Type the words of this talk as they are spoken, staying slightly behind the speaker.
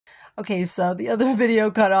Okay, so the other video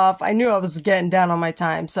cut off. I knew I was getting down on my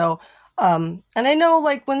time. So, and I know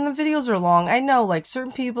like when the videos are long, I know like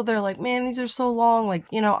certain people, they're like, man, these are so long. Like,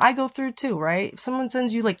 I go through too, right? If someone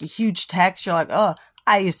sends you like a huge text, you're like, oh,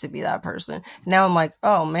 I used to be that person. Now I'm like,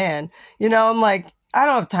 oh man, I'm like, I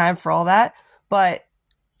don't have time for all that. But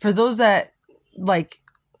for those that like,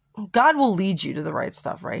 God will lead you to the right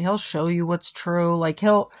stuff, right? He'll show you what's true. Like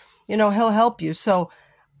he'll help you. So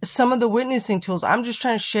some of the witnessing tools, I'm just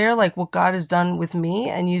trying to share like what God has done with me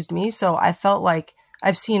and used me. So I felt like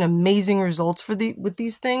I've seen amazing results with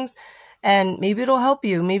these things, and maybe it'll help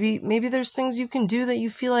you. Maybe there's things you can do that you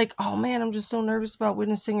feel like, oh man, I'm just so nervous about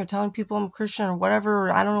witnessing or telling people I'm a Christian or whatever,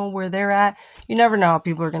 or I don't know where they're at. You never know how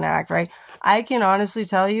people are going to act, right? I can honestly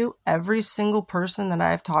tell you, every single person that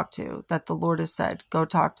I've talked to that the Lord has said, go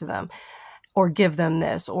talk to them or give them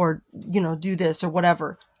this or, do this or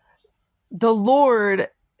whatever. The Lord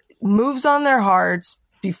moves on their hearts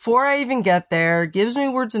before I even get there, gives me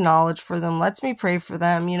words of knowledge for them, lets me pray for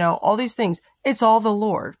them, all these things. It's all the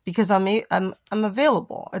Lord because I'm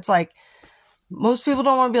available. It's like most people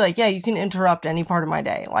don't want to be like, yeah, you can interrupt any part of my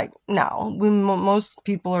day. Like, no, most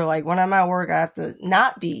people are like, when I'm at work, I have to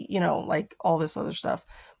not be, like all this other stuff.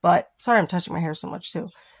 But sorry, I'm touching my hair so much too.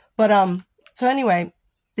 But, so anyway,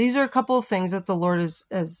 these are a couple of things that the Lord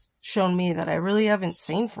has shown me that I really haven't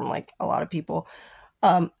seen from like a lot of people.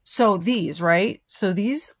 So these, right? So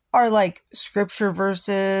these are like scripture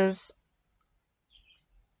verses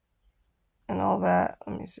and all that.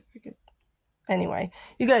 Let me see if we could, anyway,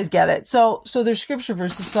 you guys get it. So there's scripture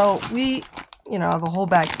verses. So we, have a whole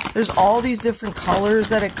bag. There's all these different colors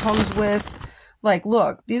that it comes with. Like,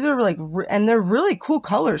 look, these are like, and they're really cool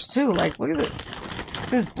colors too. Like, look at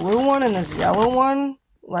this blue one and this yellow one.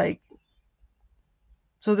 Like,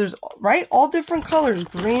 so there's, right? All different colors,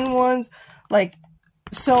 green ones, like,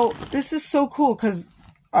 so this is so cool because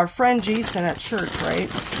our friend Jason at church, right?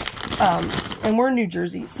 And we're in New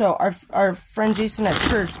Jersey. So our friend Jason at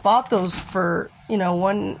church bought those for,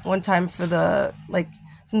 one time for the, like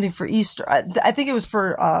something for Easter. I think it was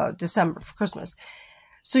for, December, for Christmas.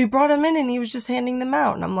 So he brought them in and he was just handing them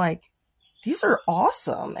out. And I'm like, these are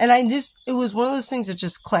awesome. And it was one of those things that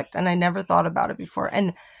just clicked and I never thought about it before.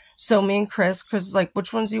 And so me and Chris is like,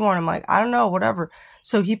 which ones do you want? I'm like, I don't know, whatever.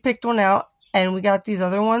 So he picked one out. And we got these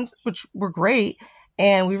other ones, which were great.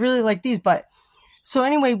 And we really like these. But so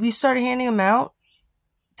anyway, we started handing them out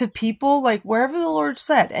to people, like wherever the Lord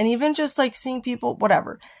said. And even just like seeing people,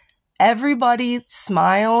 whatever. Everybody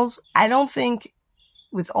smiles. I don't think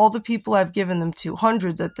with all the people I've given them to,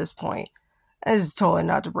 hundreds at this point, this is totally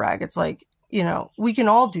not to brag. It's like, we can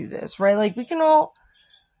all do this, right? Like we can all,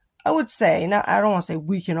 I would say, not, I don't want to say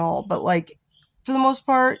we can all, but like, for the most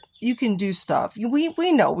part, you can do stuff.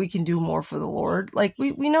 We know we can do more for the Lord. Like,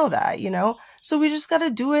 we know that, So we just got to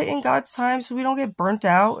do it in God's time so we don't get burnt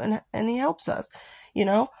out and he helps us,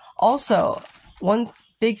 Also, one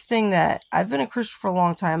big thing that I've been a Christian for a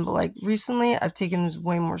long time, but like recently I've taken this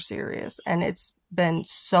way more serious and it's been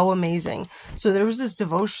so amazing. So there was this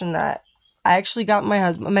devotion that I actually got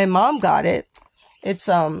my mom got it. It's,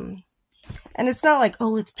 and it's not like, oh,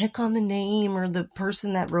 let's pick on the name or the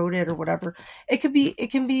person that wrote it or whatever. It can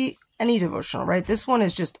be any devotional, right? This one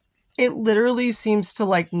is just, it literally seems to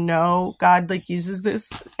like know God like uses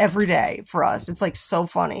this every day for us. It's like so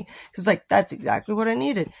funny because like that's exactly what I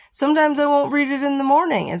needed. Sometimes I won't read it in the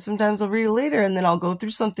morning and sometimes I'll read it later and then I'll go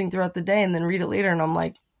through something throughout the day and then read it later. And I'm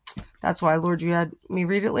like, that's why, Lord, you had me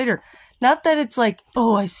read it later. Not that it's like,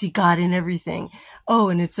 oh, I see God in everything. Oh,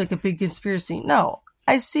 and it's like a big conspiracy. No,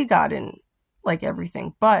 I see God in like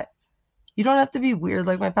everything, but you don't have to be weird.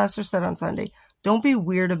 Like my pastor said on Sunday, don't be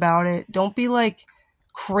weird about it. Don't be like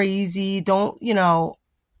crazy. Don't,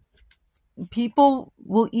 people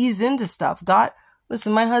will ease into stuff. God,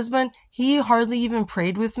 listen, my husband, he hardly even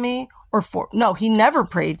prayed with me he never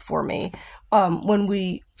prayed for me. When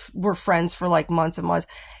we were friends for like months and months,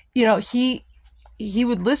 he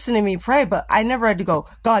would listen to me pray, but I never had to go,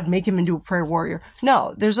 God, make him into a prayer warrior.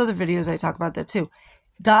 No, there's other videos I talk about that too.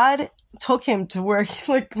 God took him to where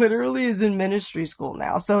he like literally is in ministry school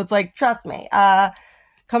now. So it's like, trust me,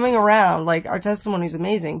 coming around, like our testimony is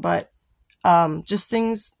amazing, but, just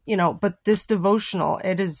things, but this devotional,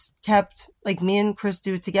 it is kept like me and Chris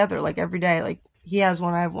do it together, like every day, like he has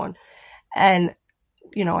one, I have one. And,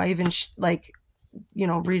 I even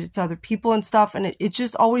read it to other people and stuff. And it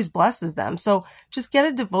just always blesses them. So just get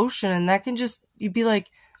a devotion and that can you'd be like,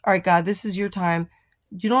 all right, God, this is your time.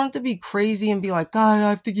 You don't have to be crazy and be like, God, I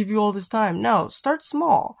have to give you all this time. No, start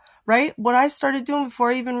small, right? What I started doing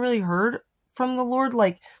before I even really heard from the Lord,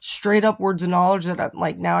 like straight up words of knowledge that I'm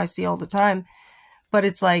like, now I see all the time. But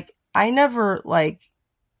it's like, I never like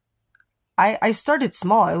I started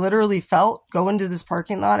small. I literally felt go into this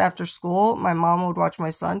parking lot after school. My mom would watch my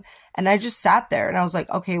son, and I just sat there and I was like,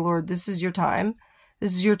 okay, Lord, this is your time.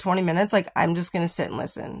 This is your 20 minutes. Like, I'm just going to sit and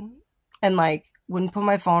listen, and like, wouldn't put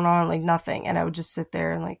my phone on, like nothing. And I would just sit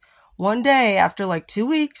there, and like one day after like 2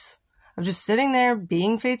 weeks of just sitting there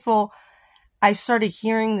being faithful, I started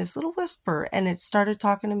hearing this little whisper, and it started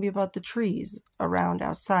talking to me about the trees around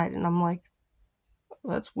outside. And I'm like,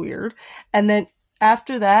 well, that's weird. And then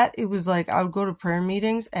after that, it was like I would go to prayer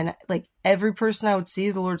meetings, and like every person I would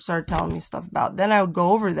see, the Lord started telling me stuff about. Then I would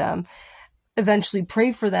go over them, eventually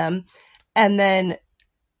pray for them, and then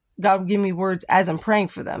God would give me words as I'm praying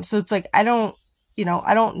for them. So it's like I don't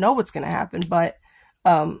know what's going to happen, but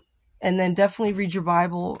and then definitely read your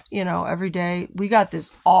Bible, every day. We got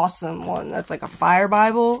this awesome one that's like a fire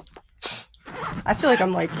Bible. I feel like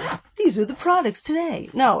I'm like, these are the products today.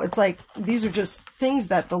 No, it's like, these are just things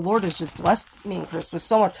that the Lord has just blessed me and Chris with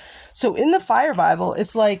so much. So in the Fire Bible,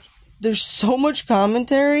 it's like, there's so much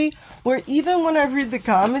commentary where even when I read the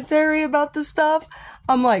commentary about this stuff,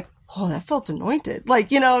 I'm like, oh, that felt anointed.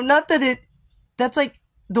 Like, not that that's like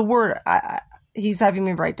the word he's having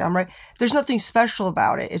me write down, right? There's nothing special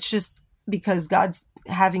about it. It's just because God's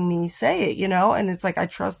having me say it, and it's like, I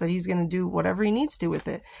trust that he's going to do whatever he needs to with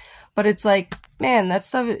it. But it's like, man, that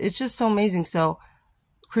stuff, it's just so amazing. So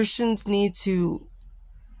Christians need to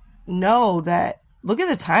know that, look at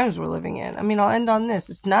the times we're living in. I mean, I'll end on this.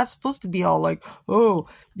 It's not supposed to be all like, oh,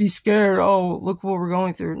 be scared. Oh, look what we're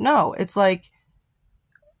going through. No, it's like,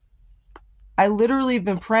 I literally have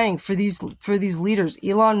been praying for these leaders,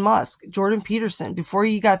 Elon Musk, Jordan Peterson, before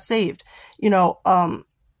he got saved, Joe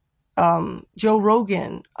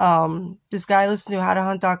Rogan, this guy I listen to,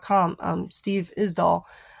 howtohunt.com, Steve Isdal,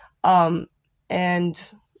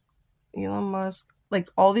 and Elon Musk,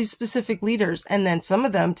 like all these specific leaders, and then some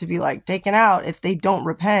of them to be like taken out if they don't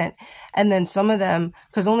repent, and then some of them,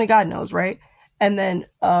 because only God knows, right? And then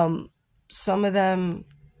some of them,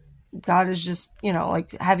 God is just,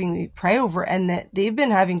 like having me pray over, and that they've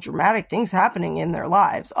been having dramatic things happening in their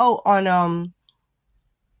lives. Oh, on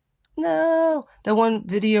no, the one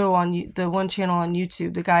video on the one channel on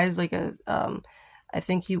YouTube, the guy is like I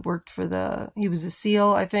think he worked for he was a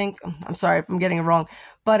SEAL, I think. I'm sorry if I'm getting it wrong.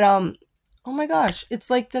 But, oh my gosh, it's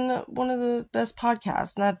like one of the best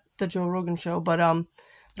podcasts, not the Joe Rogan show, but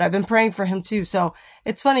I've been praying for him too. So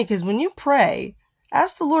it's funny because when you pray,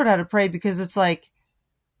 ask the Lord how to pray, because it's like,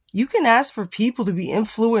 you can ask for people to be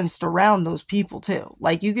influenced around those people too.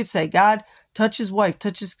 Like you could say, God, touch his wife,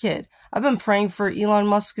 touch his kid. I've been praying for Elon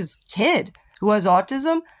Musk's kid who has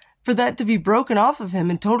autism, for that to be broken off of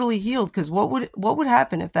him and totally healed. Because what would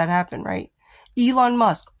happen if that happened, right? Elon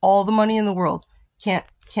Musk, all the money in the world, can't,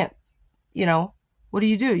 what do?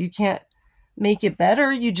 You can't make it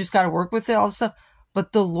better. You just got to work with it, all this stuff.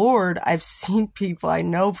 But the Lord, I've seen people, I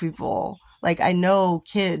know people, like I know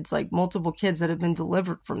kids, like multiple kids that have been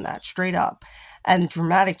delivered from that straight up, and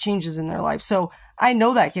dramatic changes in their life. So I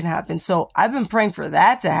know that can happen. So I've been praying for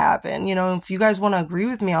that to happen. If you guys want to agree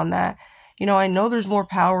with me on that, I know there's more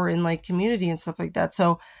power in like community and stuff like that.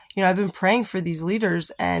 So, I've been praying for these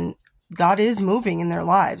leaders, and God is moving in their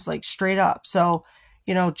lives, like straight up. So,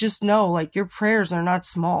 just know, like, your prayers are not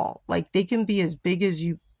small. Like, they can be as big as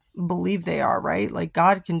you believe they are, right? Like,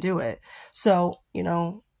 God can do it. So,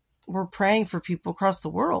 we're praying for people across the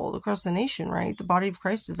world, across the nation, right? The body of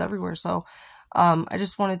Christ is everywhere. So, I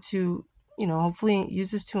just wanted to, hopefully use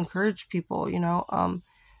this to encourage people,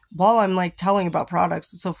 while I'm like telling about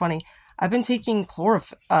products. It's so funny. I've been taking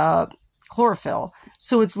chlorophyll.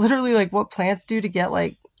 So it's literally like what plants do to get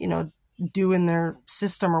like, do in their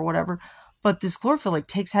system or whatever. But this chlorophyll like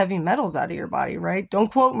takes heavy metals out of your body, right?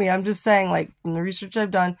 Don't quote me. I'm just saying, like, from the research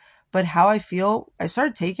I've done, but how I feel, I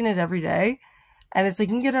started taking it every day, and it's like,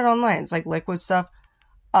 you can get it online. It's like liquid stuff.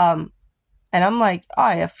 And I'm like, oh,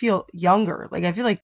 I feel younger. Like, I feel like